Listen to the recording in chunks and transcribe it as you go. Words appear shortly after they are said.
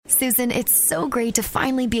Susan, it's so great to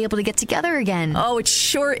finally be able to get together again. Oh, it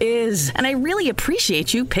sure is. And I really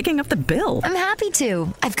appreciate you picking up the bill. I'm happy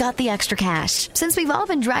to. I've got the extra cash. Since we've all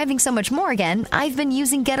been driving so much more again, I've been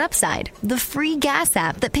using Get Upside, the free gas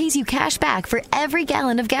app that pays you cash back for every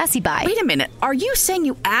gallon of gas you buy. Wait a minute. Are you saying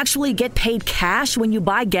you actually get paid cash when you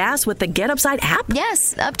buy gas with the Get Upside app?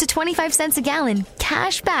 Yes, up to 25 cents a gallon.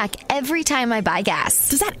 Cash back every time I buy gas.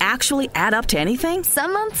 Does that actually add up to anything?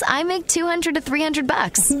 Some months I make $200 to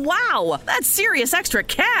 $300. Wow, that's serious extra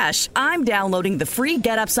cash. I'm downloading the free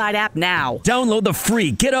Get Upside app now. Download the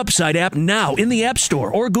free Get Upside app now in the App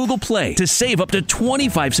Store or Google Play to save up to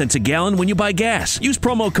 25 cents a gallon when you buy gas. Use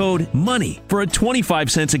promo code MONEY for a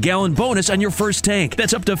 25 cents a gallon bonus on your first tank.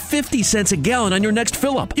 That's up to 50 cents a gallon on your next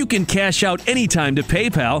fill-up. You can cash out anytime to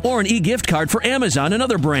PayPal or an e-gift card for Amazon and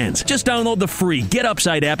other brands. Just download the free Get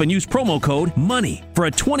Upside app and use promo code MONEY for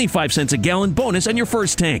a 25 cents a gallon bonus on your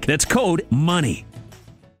first tank. That's code MONEY.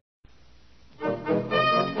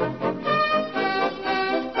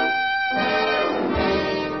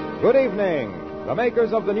 Good evening. The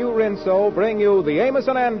makers of the new Rinso bring you the Amos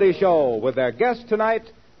and Andy Show with their guest tonight,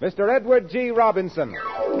 Mr. Edward G. Robinson.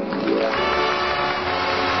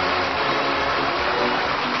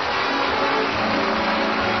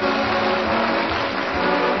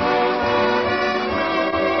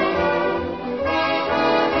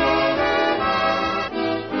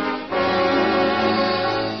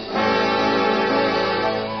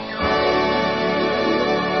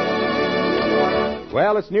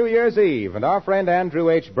 Well, it's New Year's Eve, and our friend Andrew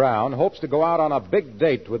H. Brown hopes to go out on a big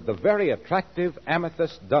date with the very attractive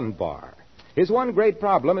Amethyst Dunbar. His one great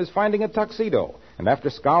problem is finding a tuxedo, and after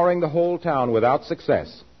scouring the whole town without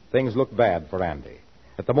success, things look bad for Andy.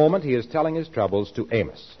 At the moment, he is telling his troubles to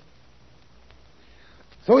Amos.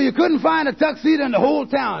 So you couldn't find a tuxedo in the whole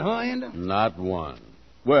town, huh, Andy? Not one.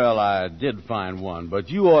 Well, I did find one, but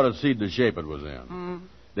you ought to see the shape it was in.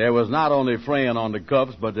 There was not only fraying on the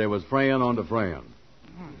cuffs, but there was fraying on the fraying.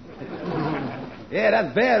 Yeah,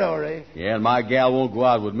 that's bad, all right. Yeah, and my gal won't go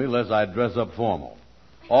out with me unless I dress up formal.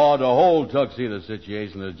 Oh, the whole tuxedo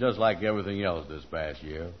situation is just like everything else this past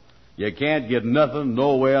year. You can't get nothing,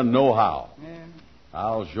 nowhere, nohow. Yeah.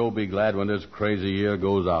 I'll sure be glad when this crazy year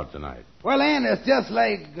goes out tonight. Well, Andy, it's just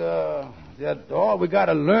like we got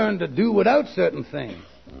to learn to do without certain things.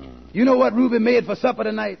 You know what Ruby made for supper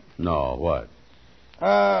tonight? No, what?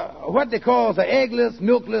 What they call the eggless,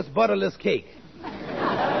 milkless, butterless cake.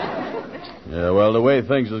 Yeah, well, the way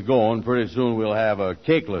things is going, pretty soon we'll have a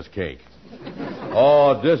cakeless cake.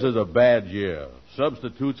 Oh, this is a bad year.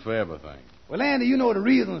 Substitutes for everything. Well, Andy, you know the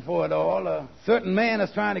reason for it all. A certain man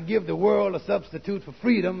is trying to give the world a substitute for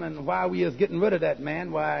freedom, and while we is getting rid of that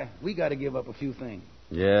man, why, we got to give up a few things.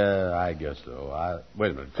 Yeah, I guess so.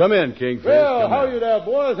 Wait a minute. Come in, Kingfish. Well, how are you there,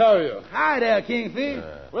 boys? How are you? Hi there, Kingfish.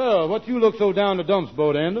 Well, what you look so down the dumps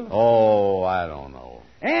boat, Andy? Oh, I don't know.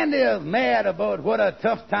 Andy is mad about what a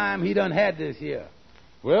tough time he done had this year.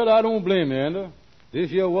 Well, I don't blame you, Andy.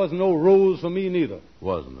 This year wasn't no rose for me neither.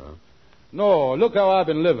 Wasn't there? No, look how I've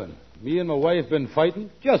been living. Me and my wife been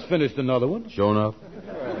fighting. Just finished another one. Sure enough.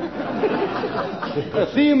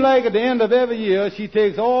 It seems like at the end of every year, she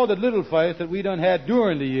takes all the little fights that we done had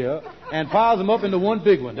during the year and piles them up into one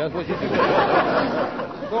big one. That's what she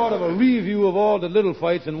does. Sort of a review of all the little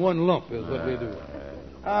fights in one lump is what we do.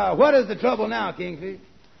 What is the trouble now, Kingfish?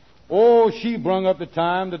 Oh, she brung up the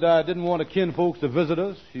time that I didn't want the kinfolks to visit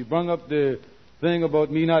us. She brung up the thing about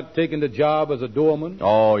me not taking the job as a doorman.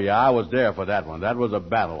 Oh, yeah, I was there for that one. That was a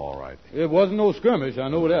battle, all right. It wasn't no skirmish, I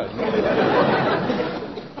know that.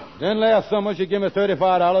 Then last summer, she gave me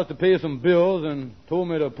 $35 to pay some bills and told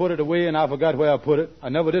me to put it away, and I forgot where I put it. I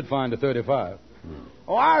never did find the $35.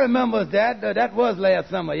 Oh, I remember that. That was last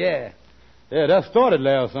summer, yeah. Yeah, that started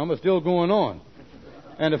last summer, still going on.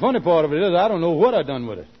 And the funny part of it is I don't know what I done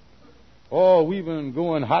with it. Oh, we've been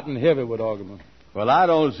going hot and heavy with argument. Well, I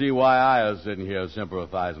don't see why I is sitting here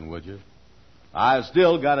sympathizing with you. I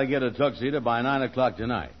still got to get a tuxedo by 9 o'clock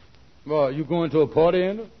tonight. Well, you going to a party,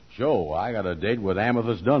 Andy? Sure, I got a date with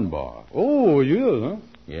Amethyst Dunbar. Oh, you is, huh?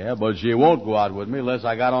 Yeah, but she won't go out with me unless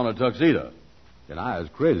I got on a tuxedo. And I is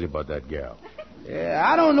crazy about that gal. Yeah,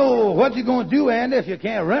 I don't know what you're going to do, Andy, if you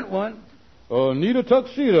can't rent one. Need a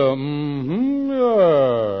tuxedo.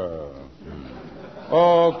 Yeah.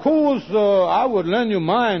 Of course, I would lend you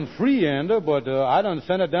mine free, Andy, but I done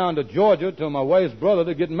sent it down to Georgia to my wife's brother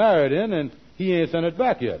to get married in, and he ain't sent it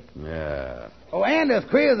back yet. Yeah. Oh, Andy's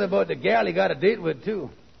crazy about the gal he got a date with, too.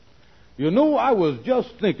 You know, I was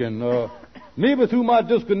just thinking, maybe through my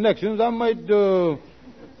disconnections, I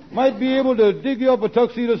might be able to dig you up a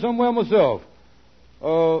tuxedo somewhere myself.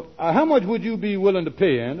 How much would you be willing to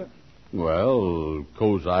pay, Andy? Well, of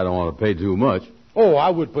course, I don't want to pay too much. Oh, I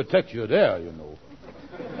would protect you there, you know.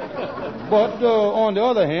 But on the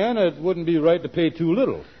other hand, it wouldn't be right to pay too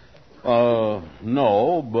little.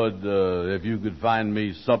 No, but if you could find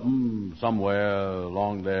me something somewhere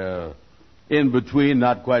along there in between,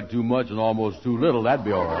 not quite too much and almost too little, that'd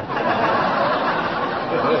be all right.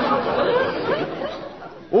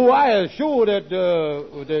 Oh, I am sure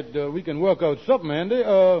that we can work out something, Andy.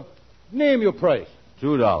 Name your price.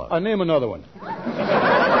 $2. Name another one.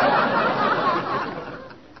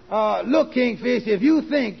 Look, Kingfish, if you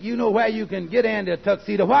think you know where you can get Andy a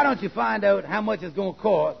tuxedo, why don't you find out how much it's going to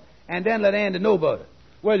cost and then let Andy know about it?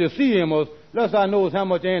 Well, you see, Amos, unless I knows how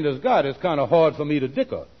much Andy's got, it's kind of hard for me to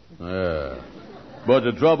dicker. Yeah. But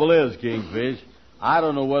the trouble is, Kingfish, I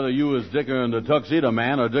don't know whether you is dickering the tuxedo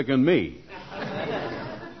man or dickering me.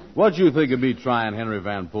 What you think of me trying Henry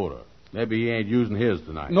Van Porter? Maybe he ain't using his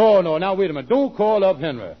tonight. No, now, wait a minute. Don't call up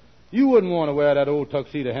Henry. You wouldn't want to wear that old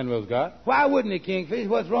tuxedo Henry's got. Why wouldn't he, Kingfish?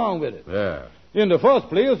 What's wrong with it? Yeah. In the first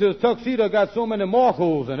place, his tuxedo got so many mark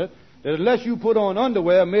holes in it that unless you put on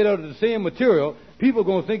underwear made out of the same material, people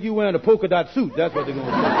going to think you wearing a polka dot suit. That's what they're going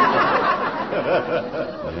to think.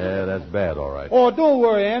 Yeah, that's bad, all right. Oh, don't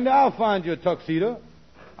worry, Andy. I'll find you a tuxedo.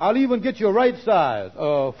 I'll even get you a right size,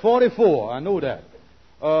 44. I know that.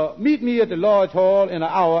 Meet me at the Lodge Hall in an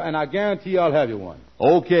hour, and I guarantee I'll have you one.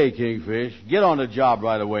 Okay, Kingfish. Get on the job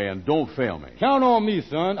right away and don't fail me. Count on me,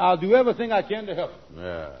 son. I'll do everything I can to help you.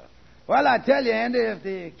 Yeah. Well, I tell you, Andy, if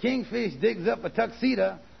the Kingfish digs up a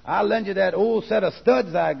tuxedo, I'll lend you that old set of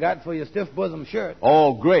studs I got for your stiff bosom shirt.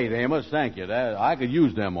 Oh, great, Amos. Thank you. I could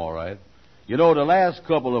use them all right. You know, the last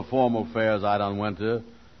couple of formal fairs I done went to,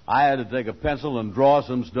 I had to take a pencil and draw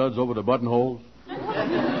some studs over the buttonholes.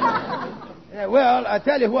 Yeah, well, I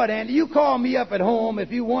tell you what, Andy, you call me up at home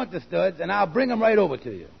if you want the studs, and I'll bring them right over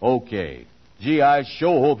to you. Okay. Gee, I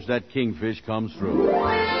sure hopes that Kingfish comes through.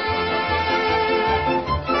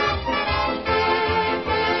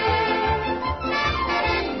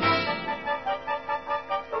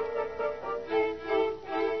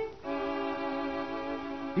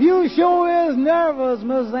 You sure is nervous,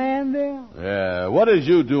 Miss Andy. Yeah, what is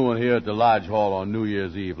you doing here at the Lodge Hall on New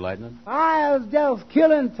Year's Eve, Lightning? I was just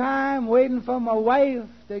killing time waiting for my wife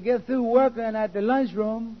to get through working at the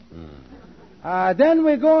lunchroom. Then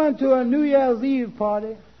we're going to a New Year's Eve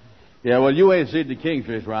party. Yeah, well, you ain't seen the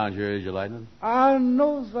Kingfish round here, is you, Lightning?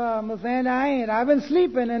 No, sir, Miss Andy, I ain't. I've been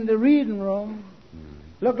sleeping in the reading room.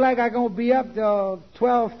 Look like I'm going to be up till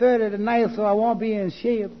 12:30 tonight, so I won't be in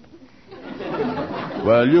shape.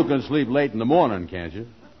 Well, you can sleep late in the morning, can't you?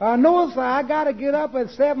 No, sir, I got to get up at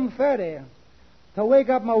 7:30 to wake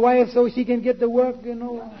up my wife so she can get to work, you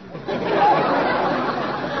know.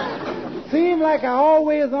 Seem like I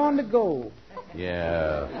always on the go.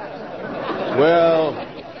 Yeah. Well,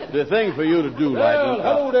 the thing for you to do, Lightning... Well,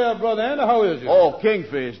 hello there, Brother Andy. How is you? Oh,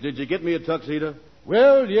 Kingfish, did you get me a tuxedo?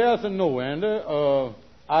 Well, yes and no, Andy.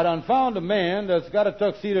 I done found a man that's got a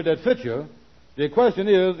tuxedo that fits you. The question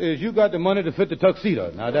is you got the money to fit the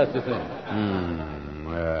tuxedo? Now, that's the thing.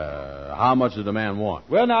 How much does the man want?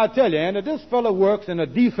 Well, now, I tell you, Andy, this fellow works in a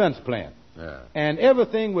defense plant. Yeah. And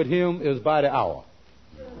everything with him is by the hour.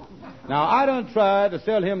 Now, I done tried to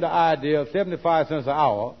sell him the idea of 75 cents an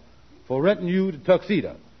hour for renting you the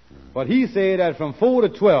tuxedo. But he said that from 4 to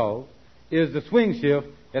 12 is the swing shift.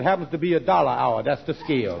 It happens to be $1 an hour. That's the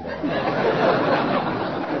scale.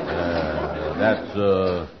 That's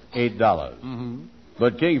 $8. Mm-hmm.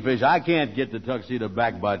 But, Kingfish, I can't get the tuxedo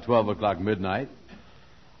back by 12 o'clock midnight.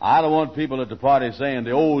 I don't want people at the party saying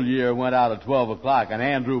the old year went out at 12 o'clock and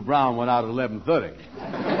Andrew Brown went out at 11:30.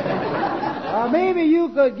 Maybe you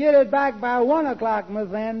could get it back by 1 o'clock,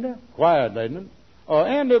 Miss Andy. Quiet, Lightning.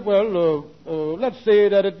 Andy, well, let's say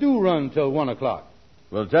that it do run till 1 o'clock.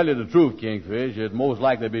 Well, to tell you the truth, Kingfish, it'd most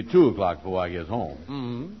likely be 2 o'clock before I get home.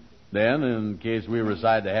 Mm-hmm. Then, in case we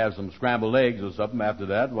decide to have some scrambled eggs or something after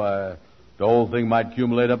that, why, the whole thing might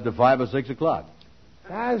accumulate up to 5 or 6 o'clock.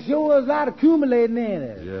 I sure is not accumulating in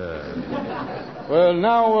it. Yeah. Well,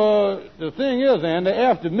 now, the thing is, Andy,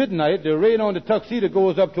 after midnight, the rate on the tuxedo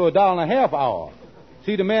goes up to $1.50 an hour.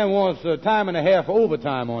 See, the man wants time and a half for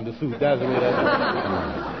overtime on the suit. That's the way that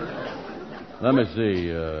is. Let me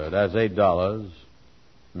see. That's $8.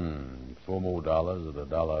 4 more dollars at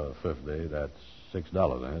 $1.50. That's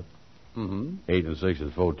 $6, ain't it? Mm-hmm. 8 and 6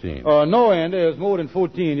 is 14. No, Andy, it's more than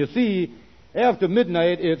 14. You see, after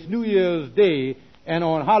midnight, it's New Year's Day, and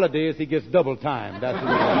on holidays, he gets double time. That's the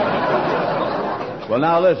way. Well,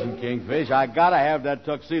 now listen, Kingfish, I gotta have that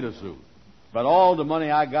tuxedo suit. But all the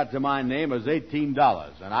money I got to my name is $18, and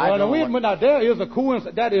I Well, now, don't wait a want... minute. Now, there is a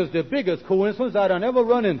coincidence. That is the biggest coincidence I done ever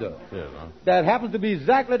run into. Yes, huh? That happens to be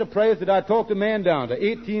exactly the price that I talked the man down to,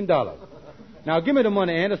 $18. Now, give me the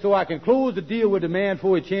money, Andy, so I can close the deal with the man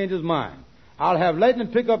before he changes his mind. I'll have Lightning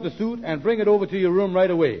pick up the suit and bring it over to your room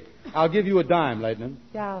right away. I'll give you a dime, Lightning.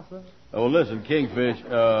 Yeah, sir. Oh, listen, Kingfish,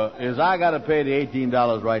 is I got to pay the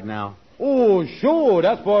 $18 right now? Oh, sure,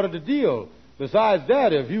 that's part of the deal. Besides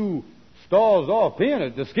that, if you stalls off paying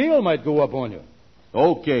it, the scale might go up on you.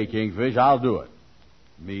 Okay, Kingfish, I'll do it.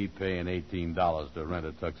 Me paying $18 to rent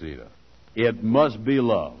a tuxedo. It must be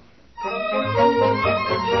love.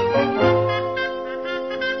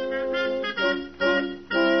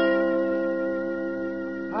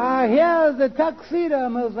 Here's the tuxedo,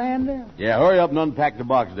 Miss Andy. Yeah, hurry up and unpack the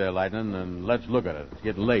box there, Lightning, and let's look at it. It's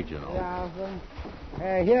getting late, you know. Yeah, sir.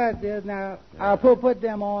 Here it is now. I'll put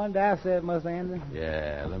them on. That's it, Miss Andy.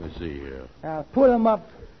 Yeah, let me see here. Put them up.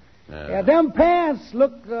 Yeah, them pants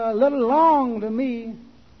look a little long to me.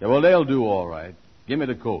 Yeah, well, they'll do all right. Give me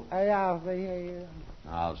the coat. Yeah, here.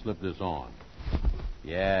 I'll slip this on.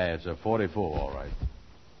 Yeah, it's a 44, all right.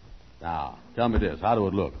 Now, tell me this. How do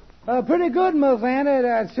it look? Pretty good, Miss Annie.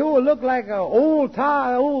 That sure look like an old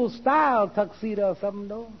style tuxedo or something,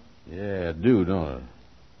 though. Yeah, it do, don't it?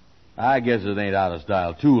 I guess it ain't out of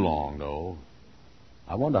style too long, though.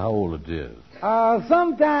 I wonder how old it is.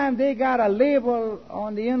 Sometimes they got a label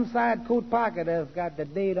on the inside coat pocket that's got the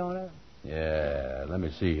date on it. Yeah, let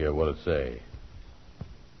me see here what it say.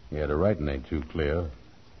 Yeah, the writing ain't too clear.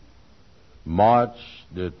 March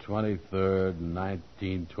the 23rd,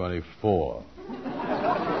 1924.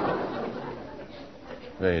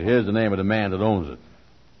 Wait, here's the name of the man that owns it.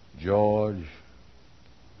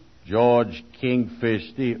 George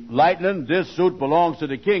Kingfish Steve. Lightning, this suit belongs to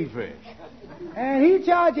the Kingfish. And he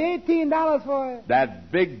charged $18 for it.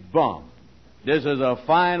 That big bum. This is a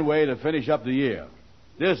fine way to finish up the year.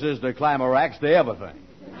 This is the climax to everything.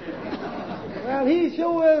 Well, he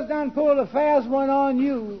sure has done pulled a fast one on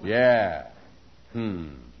you. Yeah.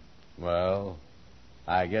 Well,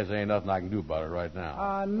 I guess ain't nothing I can do about it right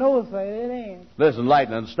now. No, sir, it ain't. Listen,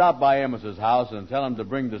 Lightning, stop by Amos's house and tell him to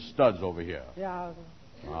bring the studs over here. Yeah.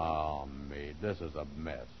 Oh, me, this is a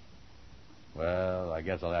mess. Well, I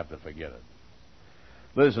guess I'll have to forget it.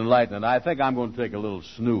 Listen, Lightning, I think I'm going to take a little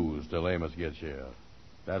snooze till Amos gets here.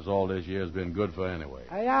 That's all this year's been good for anyway.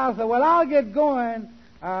 Yeah, sir. Well, I'll get going.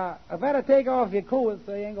 I better take off your coat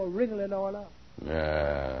so you ain't going to wrinkle it all up.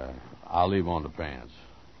 Yeah, I'll leave on the pants.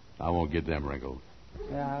 I won't get them wrinkled.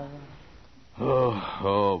 Yeah.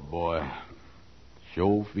 Oh, boy.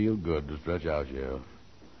 Sure feel good to stretch out here.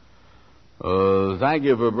 Thank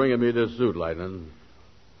you for bringing me this suit, Lightning.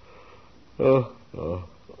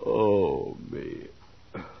 Oh, me.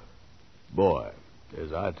 Boy,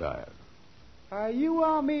 is I tired. You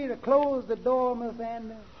want me to close the door, Miss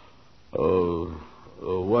Andy?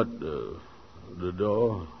 What? The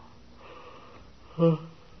door?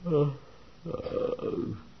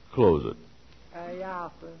 Close it. Yeah,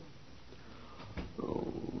 sir. Oh,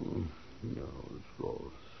 no, it's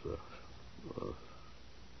close.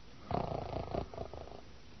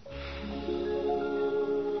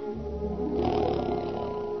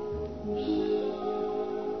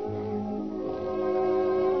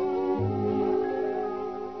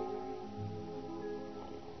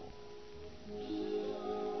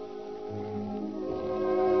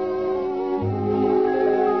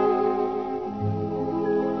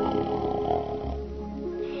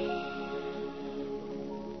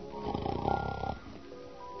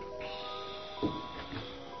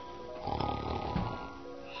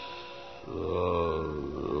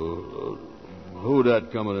 Who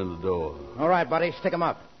that coming in the door? All right, buddy, stick him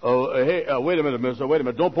up. Oh, hey, wait a minute, mister. Wait a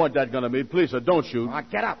minute. Don't point that gun at me. Please, sir, don't shoot.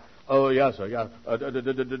 Get up. Oh, yes, sir, yeah.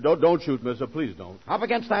 Don't shoot, mister. Please don't. Up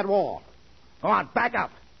against that wall. Go on, back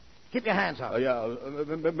up. Keep your hands up.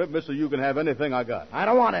 Mister, you can have anything I got. I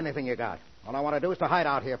don't want anything you got. All I want to do is to hide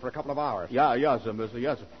out here for a couple of hours. Yeah, sir, mister.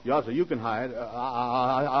 Yes, sir. Yes, sir, you can hide.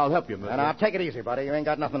 I'll help you, mister. And I'll take it easy, buddy. You ain't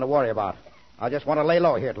got nothing to worry about. I just want to lay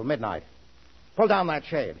low here till midnight. Pull down that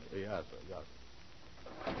shade. Yes, sir, yes.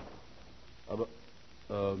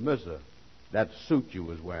 Mister, that suit you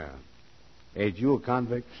was wearing, ain't you a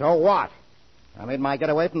convict? So what? I made my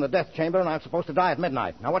getaway from the death chamber, and I'm supposed to die at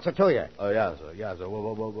midnight. Now, what's it to you? Yes, sir.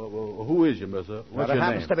 Well, who is you, mister? What's your name? It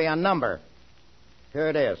happens to be a number. Here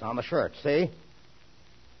it is, on the shirt, see?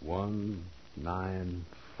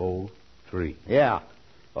 1943. Yeah.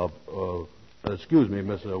 Excuse me,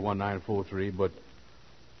 Mr. 1943, but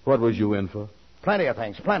what was you in for? Plenty of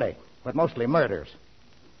things, plenty, but mostly murders.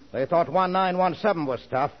 They thought 1917 was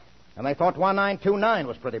tough, and they thought 1929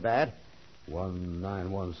 was pretty bad.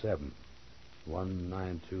 1917.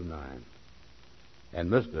 1929. And,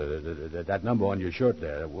 mister, that number on your shirt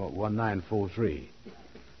there, 1943.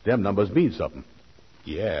 Them numbers mean something.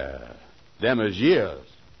 Yeah. Them is years.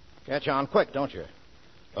 Catch on quick, don't you?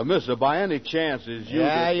 Mister, by any chance is you...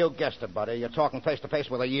 Yeah, you guessed it, buddy. You're talking face-to-face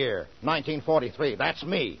with a year. 1943. That's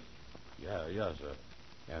me. Yeah, yes, sir.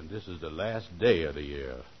 And this is the last day of the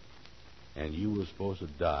year. And you were supposed to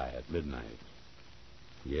die at midnight.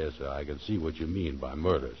 Yes, sir, I can see what you mean by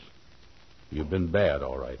murders. You've been bad,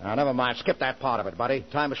 all right. Now, never mind. Skip that part of it, buddy.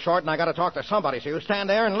 Time is short, and I got to talk to somebody, so you stand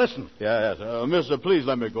there and listen. Yes. Mister, please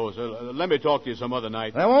let me go, sir. Let me talk to you some other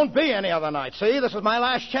night. There won't be any other night, see? This is my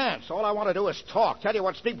last chance. All I want to do is talk, tell you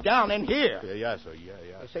what's deep down in here. Yes, sir. Yeah.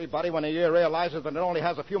 You see, buddy, when a year realizes that it only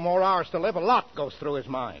has a few more hours to live, a lot goes through his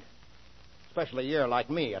mind. Especially a year like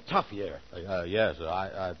me, a tough year. Yes, sir.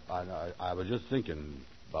 I was just thinking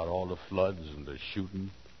about all the floods and the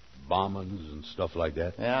shooting, bombings and stuff like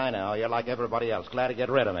that. Yeah, I know. You're like everybody else. Glad to get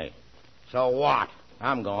rid of me. So what?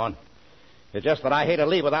 I'm gone. It's just that I hate to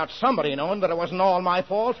leave without somebody knowing that it wasn't all my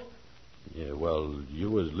fault. Yeah, well, you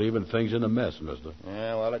was leaving things in a mess, mister.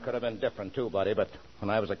 Yeah, well, it could have been different, too, buddy. But when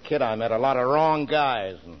I was a kid, I met a lot of wrong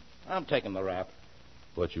guys, and I'm taking the rap.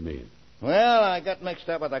 What you mean? Well, I got mixed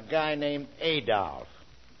up with a guy named Adolf.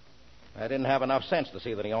 I didn't have enough sense to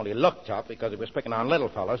see that he only looked tough because he was picking on little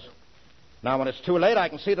fellas. Now, when it's too late, I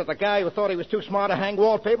can see that the guy who thought he was too smart to hang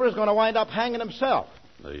wallpaper is going to wind up hanging himself.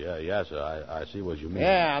 Yes, sir. I see what you mean.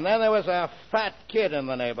 Yeah, and then there was a fat kid in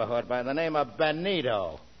the neighborhood by the name of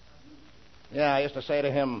Benito. Yeah, I used to say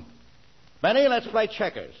to him, Benny, let's play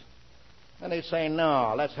checkers. And he'd say,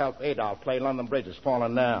 no, let's help Adolf play London Bridge is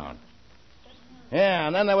falling down. Yeah,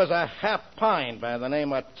 and then there was a half pine by the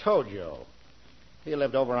name of Tojo. He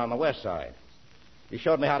lived over on the west side. He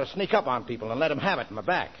showed me how to sneak up on people and let them have it in the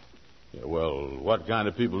back. Yeah, well, what kind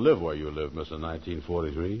of people live where you live, Mr.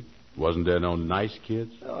 1943? Wasn't there no nice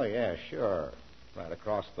kids? Oh, yeah, sure. Right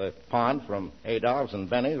across the pond from Adolph's and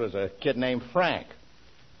Benny's was a kid named Frank.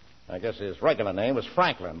 I guess his regular name was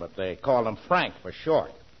Franklin, but they called him Frank for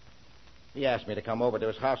short. He asked me to come over to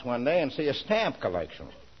his house one day and see his stamp collection.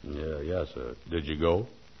 Yes, sir. Did you go?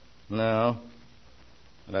 No.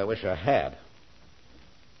 And I wish I had.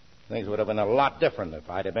 Things would have been a lot different if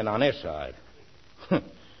I'd have been on his side.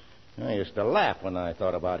 I used to laugh when I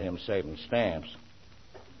thought about him saving stamps.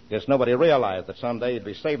 Guess nobody realized that someday he'd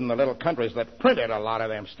be saving the little countries that printed a lot of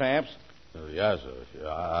them stamps. Yes, sir.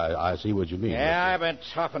 I see what you mean. Yeah, I've been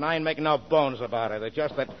tough, and I ain't making no bones about it. It's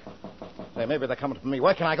just that... Say, maybe they're coming for me.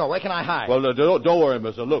 Where can I go? Where can I hide? Well, don't worry,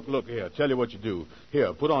 mister. Look here. Tell you what you do.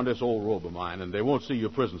 Here, put on this old robe of mine, and they won't see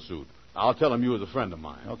your prison suit. I'll tell them you was a friend of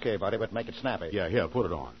mine. Okay, buddy, but make it snappy. Yeah, here, put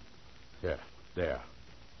it on. Here, there.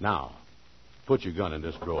 Now, put your gun in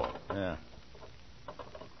this drawer. Yeah.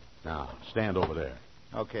 Now, stand over there.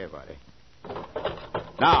 Okay, buddy.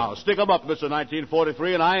 Now, stick 'em up, Mr.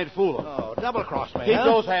 1943, and I ain't fooling. Oh, double-cross me, Keep huh?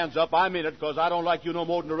 those hands up. I mean it, because I don't like you no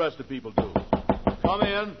more than the rest of people do. Come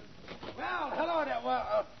in. Well, hello there.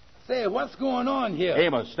 Well, say, what's going on here?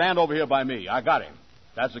 Amos, stand over here by me. I got him.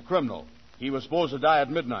 That's a criminal. He was supposed to die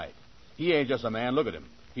at midnight. He ain't just a man. Look at him.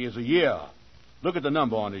 He is a year. Look at the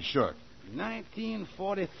number on his shirt.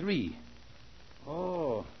 1943.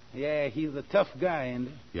 Oh, yeah, he's a tough guy,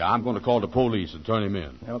 Andy. Yeah, I'm going to call the police and turn him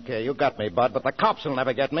in. Okay, you got me, Bud, but the cops will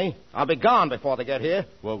never get me. I'll be gone before they get here.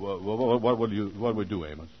 What would we do,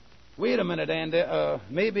 Amos? Wait a minute, Andy.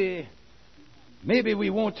 Maybe we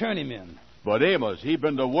won't turn him in. But Amos, he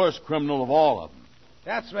been the worst criminal of all of them.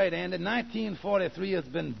 That's right, Andy. 1943 has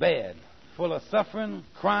been bad. Full of suffering,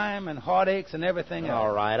 crime, and heartaches and everything else.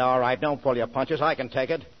 All right. Don't pull your punches. I can take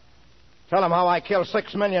it. Tell them how I killed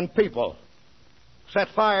 6 million people, set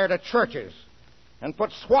fire to churches, and put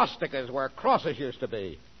swastikas where crosses used to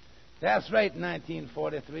be. That's right,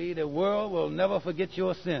 1943. The world will never forget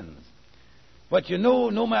your sins. But you know,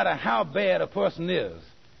 no matter how bad a person is,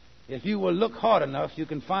 if you will look hard enough, you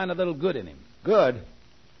can find a little good in him. Good?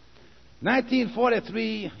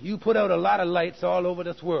 1943, you put out a lot of lights all over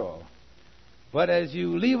this world. But as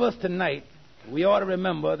you leave us tonight, we ought to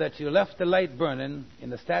remember that you left the light burning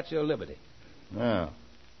in the Statue of Liberty. Oh.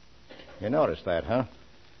 You noticed that, huh?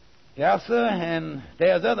 Yes, sir, and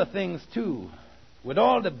there's other things, too. With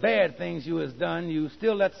all the bad things you has done, you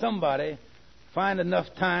still let somebody find enough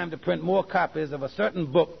time to print more copies of a certain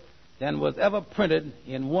book than was ever printed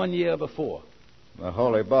in 1 year before. The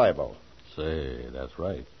Holy Bible. Say, that's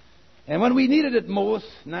right. And when we needed it most,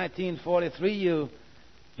 1943, you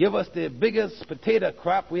give us the biggest potato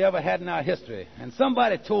crop we ever had in our history. And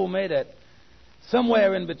somebody told me that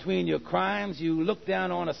somewhere in between your crimes, you looked down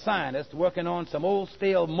on a scientist working on some old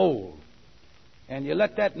stale mold. and you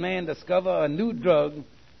let that man discover a new drug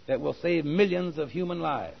that will save millions of human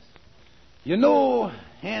lives. You know,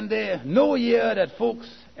 Andy, no year that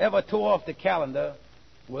folks ever tore off the calendar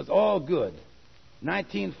was all good.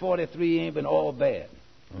 1943 ain't been all bad.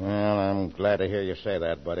 Well, I'm glad to hear you say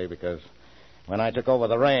that, buddy, because when I took over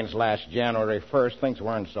the reins last January 1st, things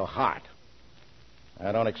weren't so hot.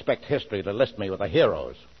 I don't expect history to list me with the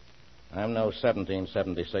heroes. I'm no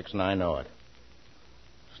 1776, and I know it.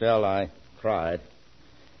 Still, I tried,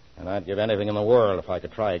 and I'd give anything in the world if I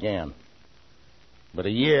could try again. But a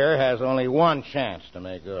year has only one chance to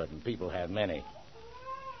make good, and people have many.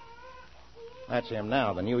 That's him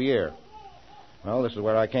now, the new year. Well, this is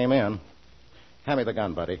where I came in. Hand me the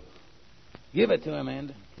gun, buddy. Give it to him,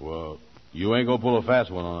 Andy. Well, you ain't gonna pull a fast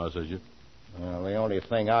one on us, is you? Well, the only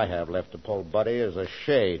thing I have left to pull, buddy, is a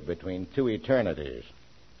shade between two eternities.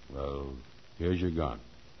 Well, here's your gun.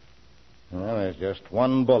 Well, there's just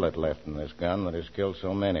one bullet left in this gun that has killed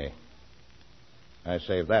so many. I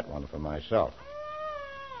saved that one for myself.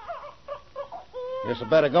 Guess I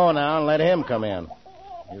better go now and let him come in.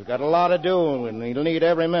 He's got a lot to do, and he'll need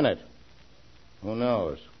every minute. Who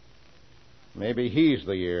knows? Maybe he's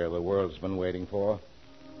the year the world's been waiting for.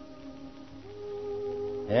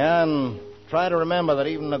 Yeah, and try to remember that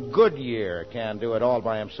even a good year can't do it all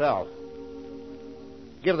by himself.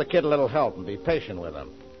 Give the kid a little help and be patient with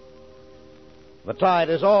him. The tide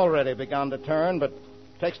has already begun to turn, but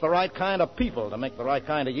it takes the right kind of people to make the right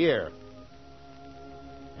kind of year.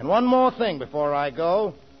 And one more thing before I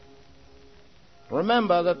go.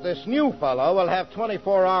 Remember that this new fellow will have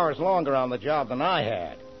 24 hours longer on the job than I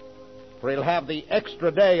had, for he'll have the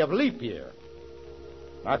extra day of leap year.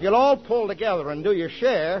 Now, if you'll all pull together and do your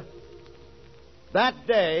share, that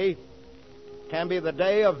day can be the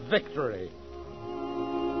day of victory.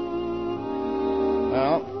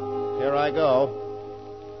 Well, here I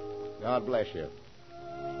go. God bless you.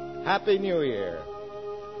 Happy New Year.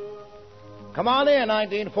 Come on in,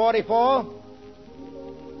 1944.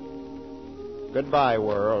 Goodbye,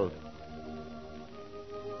 world.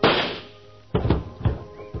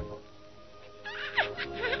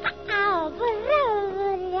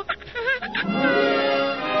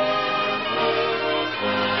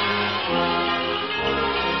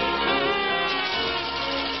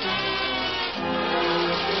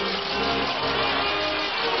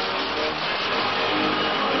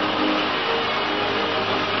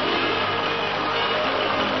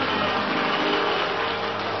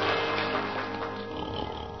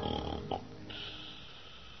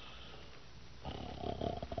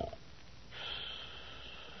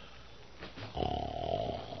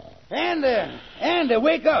 Andy,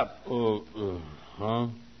 wake up. Huh?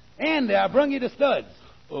 Andy, I brung you the studs.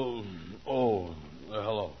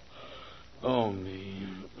 Hello. Oh, me.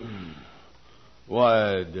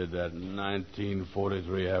 Why did that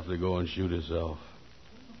 1943 have to go and shoot himself?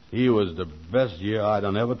 He was the best year I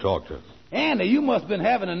done ever talked to. Andy, you must have been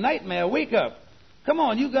having a nightmare. Wake up. Come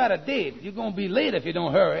on, you got a date. You're going to be late if you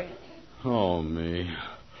don't hurry. Oh, me.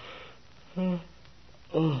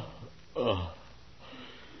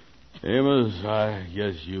 Amos, I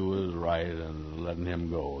guess you was right in letting him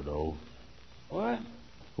go, though. What?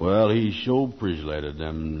 Well, he sure appreciated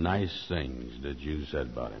them nice things that you said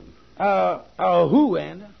about him. Who,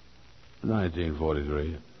 Andy?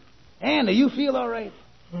 1943. Andy, you feel all right?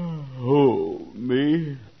 Who,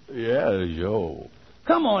 me? Yeah, sure.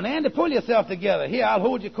 Come on, Andy, pull yourself together. Here, I'll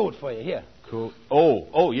hold your coat for you. Here. Coat?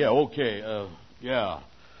 Oh, yeah, okay. Yeah.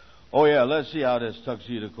 Oh, yeah, let's see how this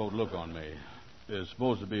tuxedo coat look on me. It's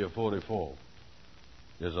supposed to be a 44.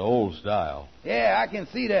 It's an old style. Yeah, I can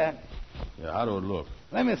see that. Yeah, how do it look?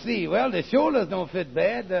 Let me see. Well, the shoulders don't fit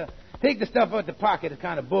bad. Take the stuff out the pocket. It's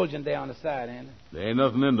kind of bulging down the side, Andy. There ain't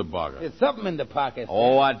nothing in the pocket. There's something in the pocket.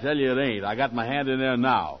 Oh, I tell you it ain't. I got my hand in there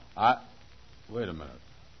now. Wait a minute.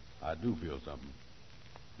 I do feel something.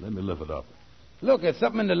 Let me lift it up. Look, there's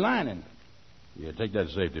something in the lining. Yeah, take that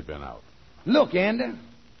safety pin out. Look, Andy.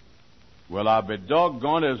 Well, I'll be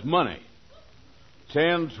doggone his money.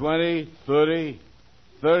 10, 20, 30,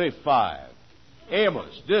 35.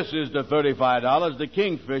 Amos, this is the $35 the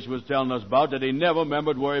Kingfish was telling us about that he never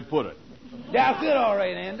remembered where he put it. That's it, all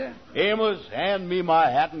right, Andy. Amos, hand me my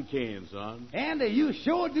hat and cane, son. Andy, you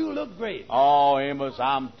sure do look great. Oh, Amos,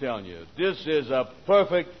 I'm telling you, this is a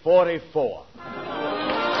perfect 44.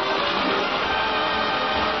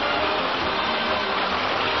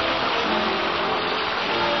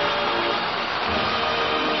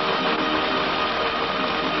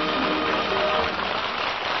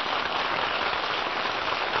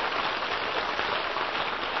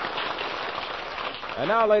 And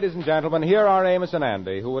now, ladies and gentlemen, here are Amos and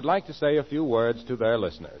Andy, who would like to say a few words to their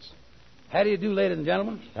listeners. How do you do, ladies and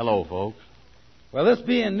gentlemen? Hello, folks. Well, this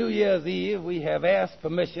being New Year's Eve, we have asked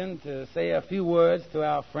permission to say a few words to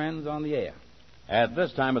our friends on the air. At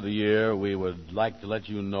this time of the year, we would like to let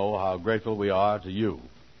you know how grateful we are to you.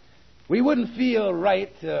 We wouldn't feel right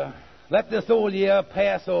to let this old year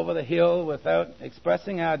pass over the hill without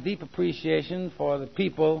expressing our deep appreciation for the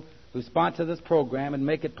people who sponsor this program and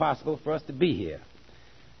make it possible for us to be here.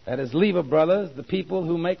 That is Lever Brothers, the people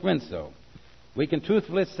who make Rinso. We can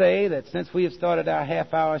truthfully say that since we have started our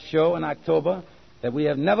half-hour show in October, that we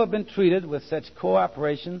have never been treated with such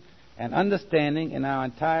cooperation and understanding in our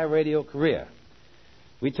entire radio career.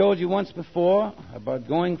 We told you once before about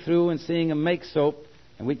going through and seeing a make soap,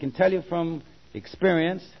 and we can tell you from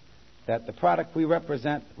experience that the product we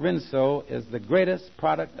represent, Rinso, is the greatest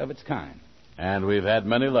product of its kind. And we've had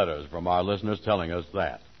many letters from our listeners telling us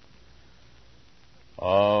that.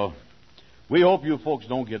 We hope you folks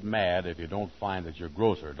don't get mad if you don't find that your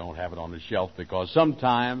grocer don't have it on the shelf, because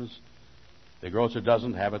sometimes the grocer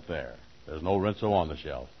doesn't have it there. There's no Rinso on the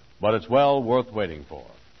shelf. But it's well worth waiting for.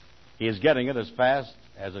 He is getting it as fast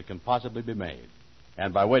as it can possibly be made.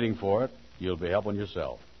 And by waiting for it, you'll be helping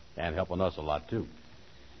yourself and helping us a lot, too.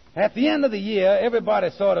 At the end of the year, everybody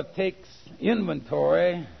sort of takes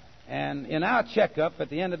inventory, and in our checkup at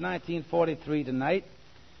the end of 1943 tonight,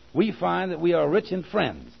 we find that we are rich in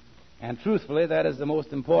friends. And truthfully, that is the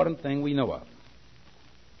most important thing we know of.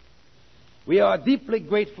 We are deeply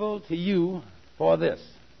grateful to you for this.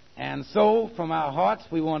 And so, from our hearts,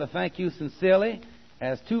 we want to thank you sincerely,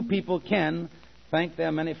 as two people can thank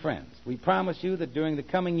their many friends. We promise you that during the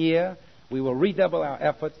coming year, we will redouble our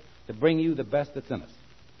efforts to bring you the best that's in us.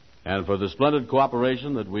 And for the splendid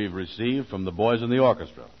cooperation that we've received from the boys in the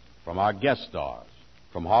orchestra, from our guest stars,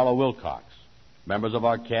 from Harlow Wilcox, members of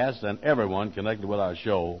our cast, and everyone connected with our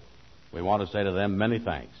show, we want to say to them many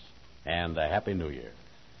thanks and a Happy New Year.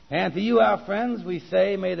 And to you, our friends, we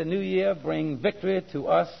say, may the new year bring victory to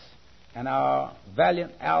us and our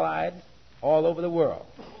valiant allies all over the world.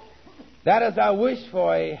 That is our wish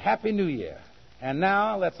for a Happy New Year. And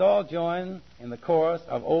now, let's all join in the chorus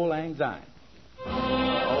of Auld Lang Syne.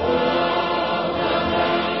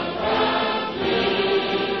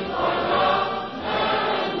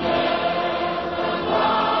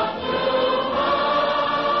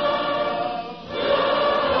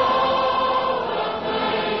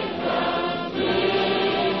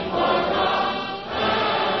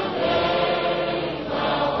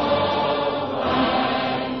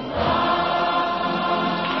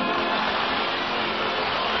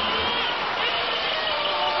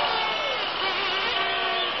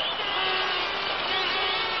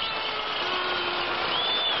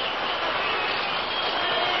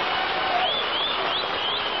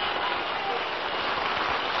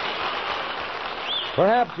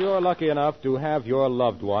 Perhaps you're lucky enough to have your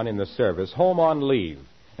loved one in the service home on leave,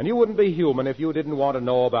 and you wouldn't be human if you didn't want to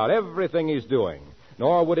know about everything he's doing,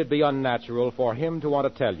 nor would it be unnatural for him to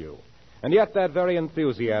want to tell you. And yet that very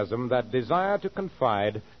enthusiasm, that desire to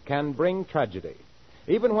confide, can bring tragedy.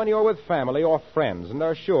 Even when you're with family or friends and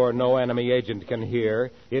are sure no enemy agent can hear,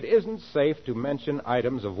 it isn't safe to mention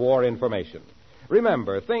items of war information.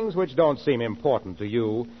 Remember, things which don't seem important to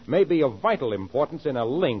you may be of vital importance in a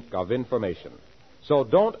link of information. So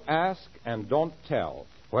don't ask and don't tell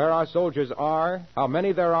where our soldiers are, how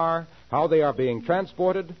many there are, how they are being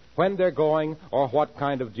transported, when they're going, or what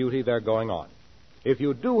kind of duty they're going on. If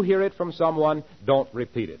you do hear it from someone, don't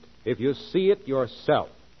repeat it. If you see it yourself,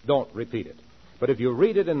 don't repeat it. But if you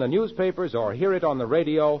read it in the newspapers or hear it on the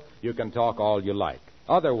radio, you can talk all you like.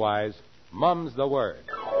 Otherwise, mum's the word.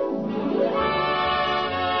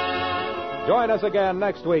 Join us again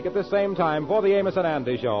next week at the same time for the Amos and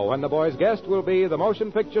Andy Show, when the boys' guest will be the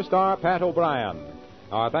motion picture star Pat O'Brien.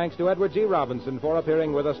 Our thanks to Edward G. Robinson for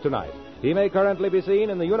appearing with us tonight. He may currently be seen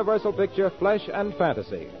in the Universal picture Flesh and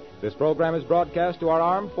Fantasy. This program is broadcast to our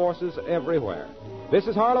armed forces everywhere. This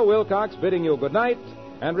is Harlow Wilcox bidding you good night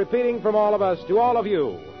and repeating from all of us to all of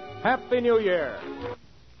you, Happy New Year!